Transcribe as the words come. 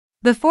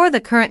Before the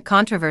current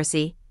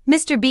controversy,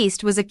 Mr.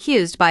 Beast was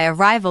accused by a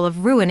rival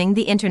of ruining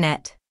the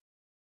internet.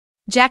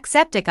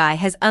 Jacksepticeye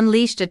has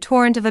unleashed a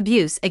torrent of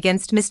abuse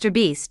against Mr.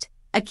 Beast,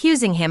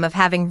 accusing him of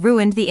having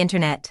ruined the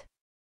internet.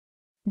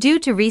 Due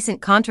to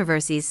recent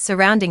controversies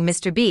surrounding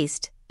Mr.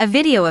 Beast, a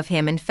video of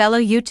him and fellow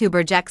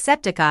YouTuber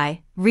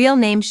Jacksepticeye, real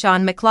name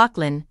Sean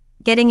McLaughlin,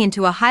 getting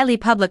into a highly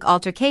public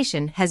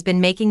altercation has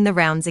been making the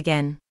rounds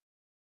again.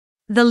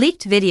 The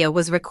leaked video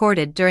was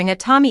recorded during a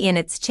Tommy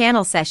Innit's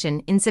channel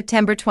session in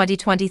September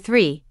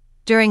 2023,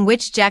 during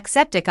which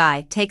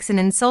Jacksepticeye takes an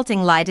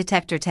insulting lie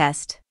detector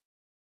test.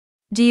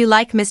 "Do you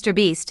like Mr.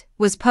 Beast?"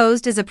 was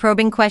posed as a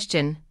probing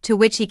question, to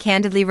which he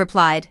candidly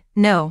replied,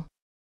 "No."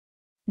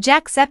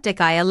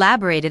 Jacksepticeye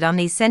elaborated on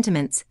these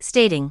sentiments,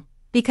 stating,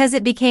 "Because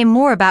it became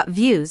more about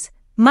views,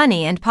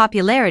 money and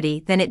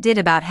popularity than it did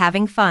about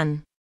having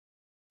fun.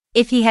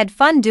 If he had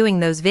fun doing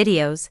those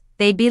videos,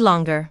 they'd be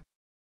longer.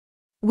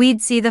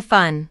 We'd see the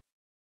fun."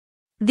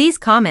 These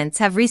comments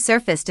have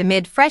resurfaced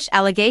amid fresh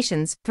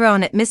allegations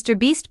thrown at Mr.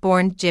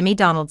 Beast-born Jimmy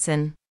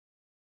Donaldson.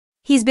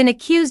 He's been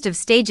accused of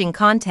staging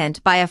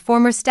content by a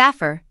former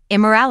staffer,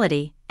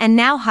 immorality, and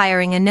now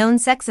hiring a known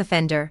sex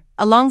offender,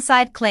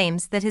 alongside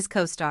claims that his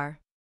co-star